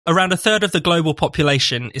Around a third of the global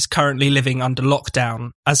population is currently living under lockdown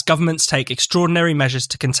as governments take extraordinary measures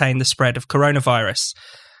to contain the spread of coronavirus.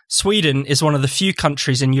 Sweden is one of the few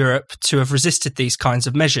countries in Europe to have resisted these kinds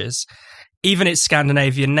of measures. Even its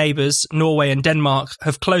Scandinavian neighbours, Norway and Denmark,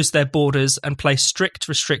 have closed their borders and placed strict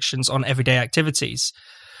restrictions on everyday activities.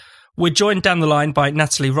 We're joined down the line by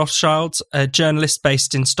Nathalie Rothschild, a journalist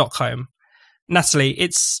based in Stockholm. Nathalie,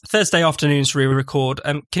 it's Thursday afternoon as we record.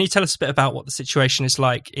 Can you tell us a bit about what the situation is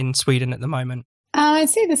like in Sweden at the moment? I'd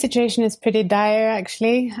say the situation is pretty dire,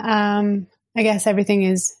 actually. I guess everything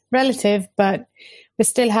is relative, but we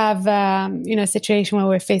still have, a situation where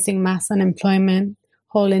we're facing mass unemployment.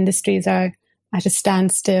 Whole industries are at a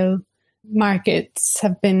standstill. Markets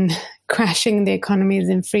have been crashing. The economy is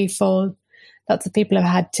in free fall. Lots of people have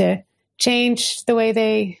had to change the way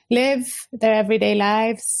they live, their everyday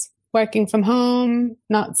lives, working from home,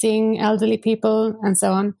 not seeing elderly people, and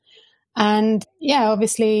so on. And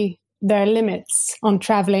obviously there are limits on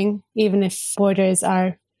traveling, even if borders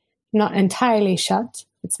are not entirely shut.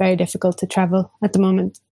 It's very difficult to travel at the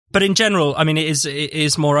moment. But in general, I mean, it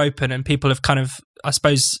is more open, and people have kind of, I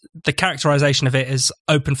suppose, the characterization of it as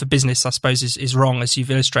open for business, I suppose, is wrong, as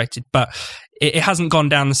you've illustrated. But it hasn't gone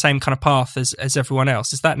down the same kind of path as everyone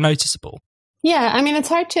else. Is that noticeable? Yeah, I mean, it's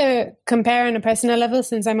hard to compare on a personal level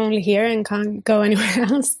since I'm only here and can't go anywhere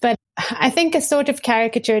else. But I think a sort of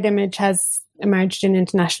caricatured image has emerged in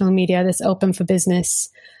international media, this open for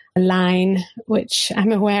business line, which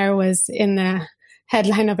I'm aware was in the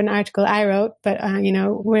headline of an article I wrote. But,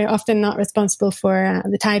 we're often not responsible for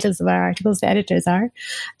the titles of our articles. The editors are.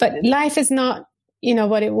 But life is not,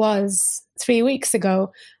 what it was 3 weeks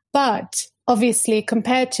ago. But obviously,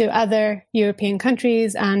 compared to other European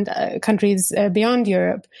countries and countries beyond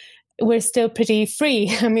Europe, we're still pretty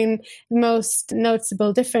free. I mean, the most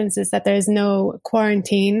noticeable difference is that there's no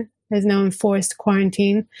quarantine. There's no enforced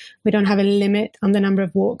quarantine. We don't have a limit on the number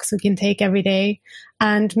of walks we can take every day.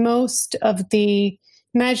 And most of the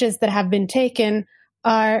measures that have been taken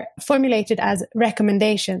are formulated as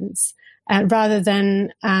recommendations rather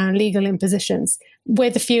than legal impositions,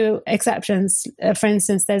 with a few exceptions. For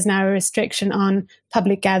instance, there's now a restriction on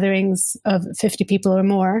public gatherings of 50 people or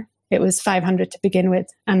more. It was 500 to begin with,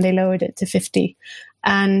 and they lowered it to 50.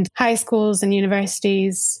 And high schools and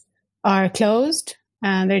universities are closed,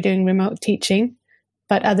 and they're doing remote teaching,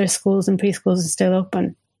 but other schools and preschools are still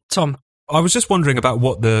open. Tom? I was just wondering about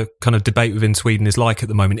what the kind of debate within Sweden is like at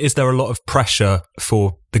the moment. Is there a lot of pressure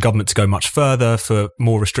for the government to go much further, for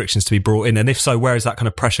more restrictions to be brought in? And if so, where is that kind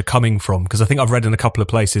of pressure coming from? Because I think I've read in a couple of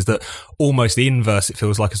places that almost the inverse, it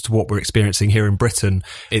feels like, as to what we're experiencing here in Britain.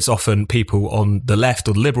 It's often people on the left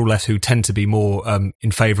or the liberal left who tend to be more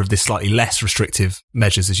in favour of this slightly less restrictive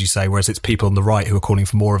measures, as you say, whereas it's people on the right who are calling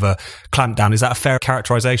for more of a clampdown. Is that a fair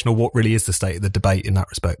characterisation, or what really is the state of the debate in that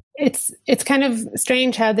respect? It's kind of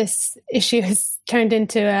strange how this issue has turned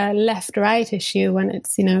into a left-right issue when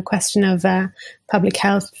it's, a question of public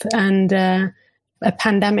health and a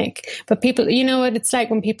pandemic. But people, what it's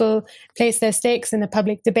like when people place their stakes in the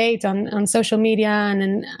public debate on social media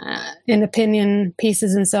and in opinion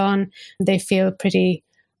pieces and so on, they feel pretty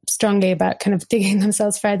strongly about kind of digging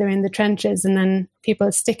themselves further in the trenches, and then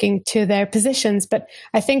people sticking to their positions. But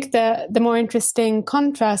I think the more interesting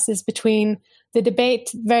contrast is between the debate,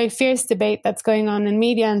 very fierce debate that's going on in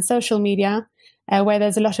media and social media, where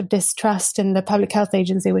there's a lot of distrust in the Public Health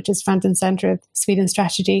Agency, which is front and center of Sweden's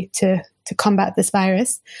strategy to combat this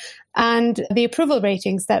virus, and the approval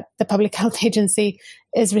ratings that the Public Health Agency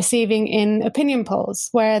is receiving in opinion polls,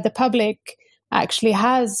 where the public actually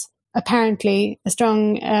has apparently a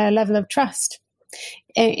strong level of trust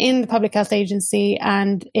in the Public Health Agency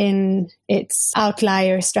and in its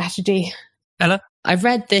outlier strategy. Ella? I've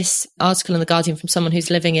read this article in The Guardian from someone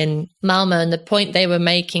who's living in Malmö, and the point they were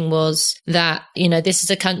making was that, this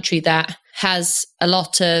is a country that has a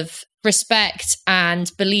lot of respect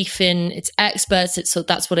and belief in its experts.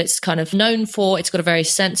 That's what it's kind of known for. It's got a very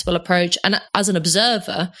sensible approach. And as an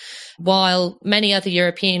observer, while many other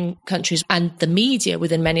European countries and the media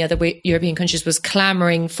within many other European countries was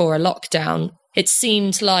clamoring for a lockdown, it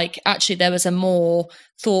seemed like actually there was a more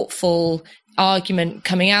thoughtful argument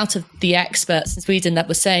coming out of the experts in Sweden that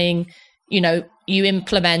were saying, you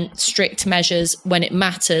implement strict measures when it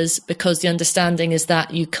matters, because the understanding is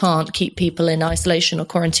that you can't keep people in isolation or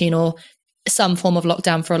quarantine or some form of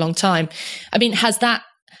lockdown for a long time. I mean, has that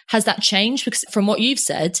changed? Because from what you've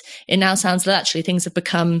said, it now sounds that actually things have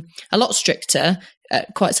become a lot stricter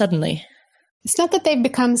quite suddenly. It's not that they've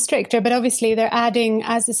become stricter, but obviously they're adding,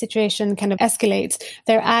 as the situation kind of escalates,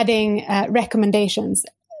 they're adding recommendations.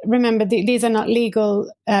 remember, these are not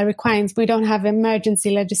legal requirements. We don't have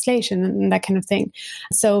emergency legislation and that kind of thing.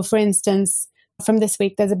 So, for instance, from this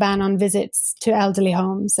week, there's a ban on visits to elderly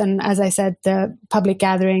homes. And as I said, the public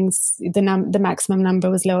gatherings, the maximum number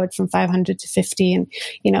was lowered from 500 to 50.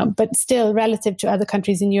 And, but still relative to other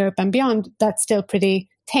countries in Europe and beyond, that's still pretty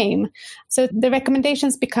tame. So the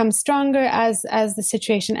recommendations become stronger as the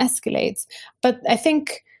situation escalates. But I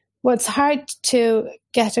think what's hard to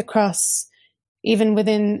get across, even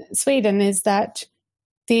within Sweden, is that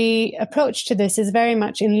the approach to this is very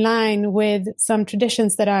much in line with some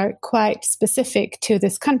traditions that are quite specific to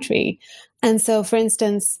this country. And so, for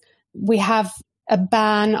instance, we have a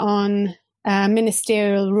ban on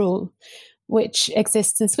ministerial rule, which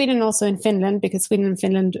exists in Sweden, also in Finland, because Sweden and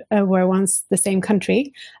Finland were once the same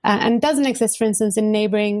country, and doesn't exist, for instance, in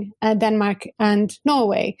neighboring Denmark and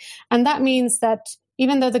Norway. And that means that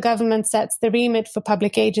even though the government sets the remit for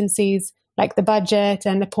public agencies, like the budget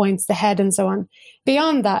and appoints the head and so on,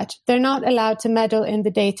 beyond that, they're not allowed to meddle in the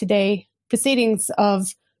day-to-day proceedings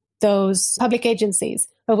of those public agencies,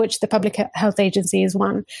 of which the Public Health Agency is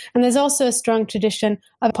one. And there's also a strong tradition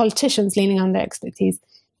of politicians leaning on their expertise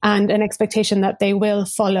and an expectation that they will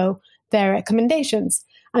follow their recommendations.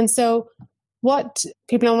 And so what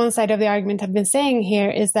people on one side of the argument have been saying here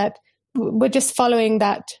is that we're just following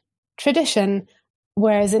that tradition,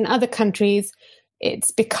 whereas in other countries,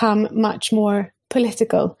 it's become much more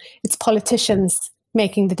political. It's politicians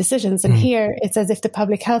making the decisions. And here it's as if the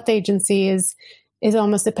Public Health Agency is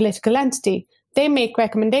almost a political entity. They make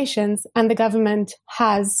recommendations and the government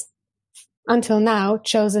has, until now,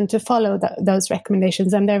 chosen to follow those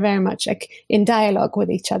recommendations. And they're very much like in dialogue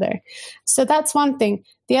with each other. So that's one thing.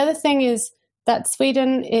 The other thing is that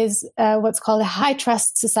Sweden is what's called a high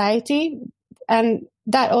trust society. And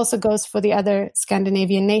that also goes for the other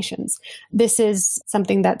Scandinavian nations. This is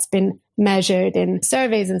something that's been measured in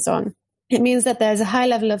surveys and so on. It means that there's a high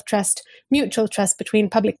level of trust, mutual trust between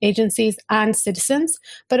public agencies and citizens,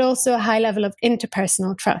 but also a high level of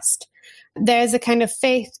interpersonal trust. There's a kind of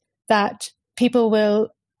faith that people will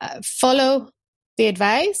follow the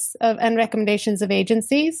advice and recommendations of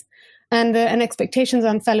agencies and expectations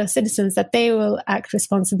on fellow citizens that they will act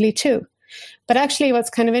responsibly too. But actually, what's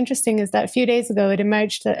kind of interesting is that a few days ago, it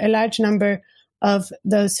emerged that a large number of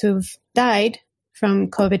those who've died from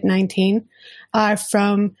COVID-19 are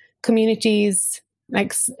from communities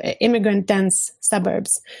like immigrant-dense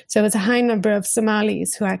suburbs. So it was a high number of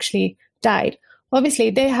Somalis who actually died. Obviously,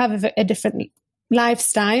 they have a different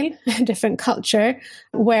lifestyle, a different culture,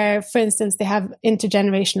 where, for instance, they have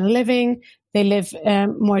intergenerational living, they live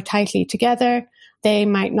more tightly together, they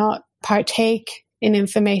might not partake in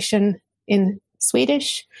information in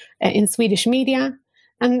Swedish media,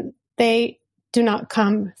 and they do not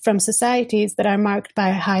come from societies that are marked by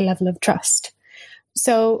a high level of trust.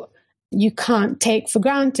 So you can't take for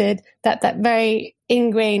granted that very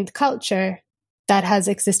ingrained culture that has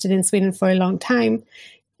existed in Sweden for a long time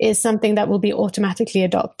is something that will be automatically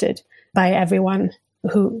adopted by everyone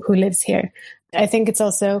who lives here. I think it's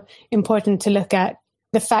also important to look at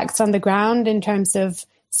the facts on the ground in terms of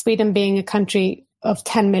Sweden being a country of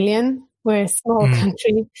 10 million. We're a small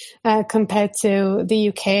country compared to the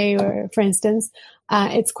UK, or for instance,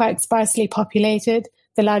 it's quite sparsely populated.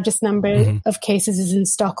 The largest number of cases is in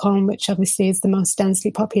Stockholm, which obviously is the most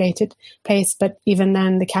densely populated place. But even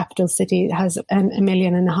then, the capital city has 1.5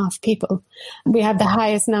 million people. We have the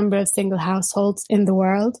highest number of single households in the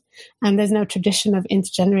world. And there's no tradition of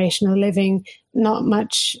intergenerational living, not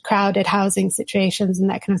much crowded housing situations and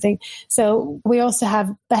that kind of thing. So we also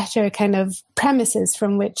have better kind of premises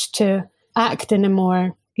from which to act in a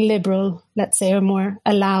more liberal, let's say, or more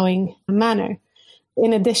allowing manner,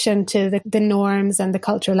 in addition to the norms and the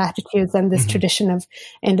cultural attitudes and this tradition of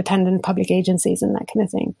independent public agencies and that kind of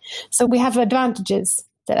thing. So we have advantages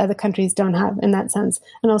that other countries don't have in that sense.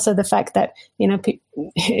 And also the fact that,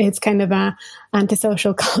 it's kind of a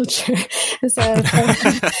antisocial culture. So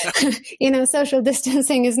social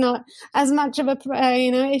distancing is not as much of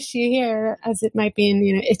a, issue here as it might be in,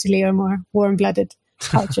 Italy or more warm-blooded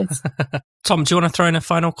cultures. Tom, do you want to throw in a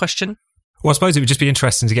final question? Well, I suppose it would just be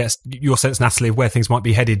interesting to get your sense, Nathalie, of where things might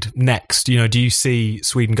be headed next. Do you see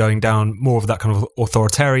Sweden going down more of that kind of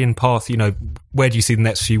authoritarian path? Where do you see the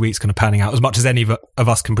next few weeks kind of panning out, as much as any of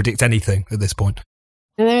us can predict anything at this point?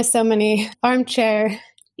 And there are so many armchair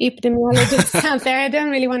epidemiologists out there. I don't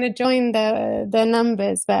really want to join the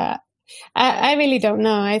numbers, but I really don't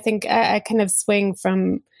know. I think I kind of swing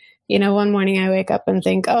from, one morning I wake up and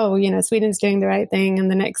think, Sweden's doing the right thing. And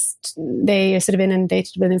the next day you're sort of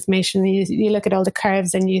inundated with information. You look at all the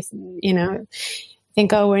curves and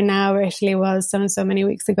think, oh, we're now where Italy was so many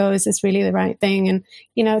weeks ago. Is this really the right thing? And,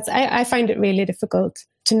 I find it really difficult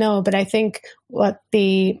to know. But I think what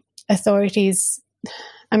the authorities,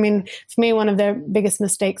 for me, one of their biggest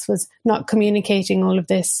mistakes was not communicating all of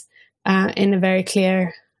this in a very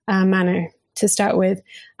clear manner to start with.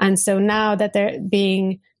 And so now that they're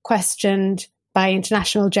being questioned by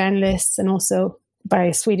international journalists and also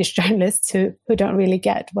by Swedish journalists who don't really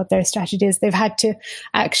get what their strategy is, they've had to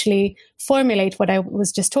actually formulate what I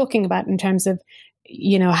was just talking about in terms of,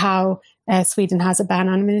 how Sweden has a ban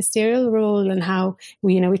on ministerial rule and how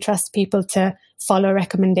we trust people to follow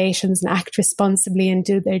recommendations and act responsibly and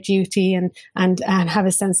do their duty and have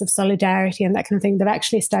a sense of solidarity and that kind of thing. They've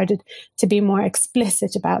actually started to be more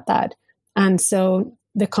explicit about that. And so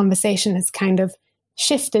the conversation has kind of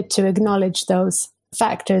shifted to acknowledge those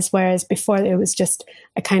factors, whereas before it was just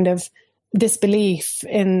a kind of disbelief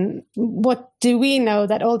in what do we know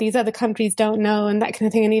that all these other countries don't know and that kind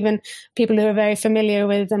of thing. And even people who are very familiar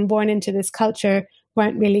with and born into this culture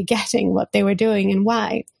weren't really getting what they were doing and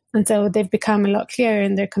why. And so they've become a lot clearer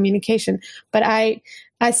in their communication. But I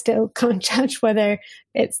still can't judge whether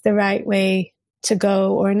it's the right way to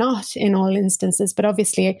go or not in all instances. But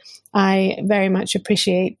obviously, I very much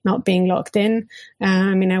appreciate not being locked in.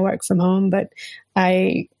 I work from home, but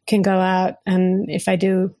I can go out, and if I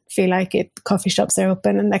do feel like it, coffee shops are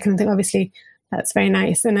open and that kind of thing. Obviously, that's very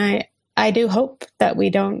nice. And I do hope that we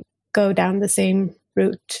don't go down the same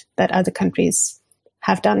route that other countries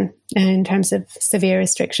have done in terms of severe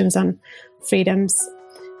restrictions on freedoms.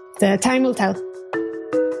 The time will tell.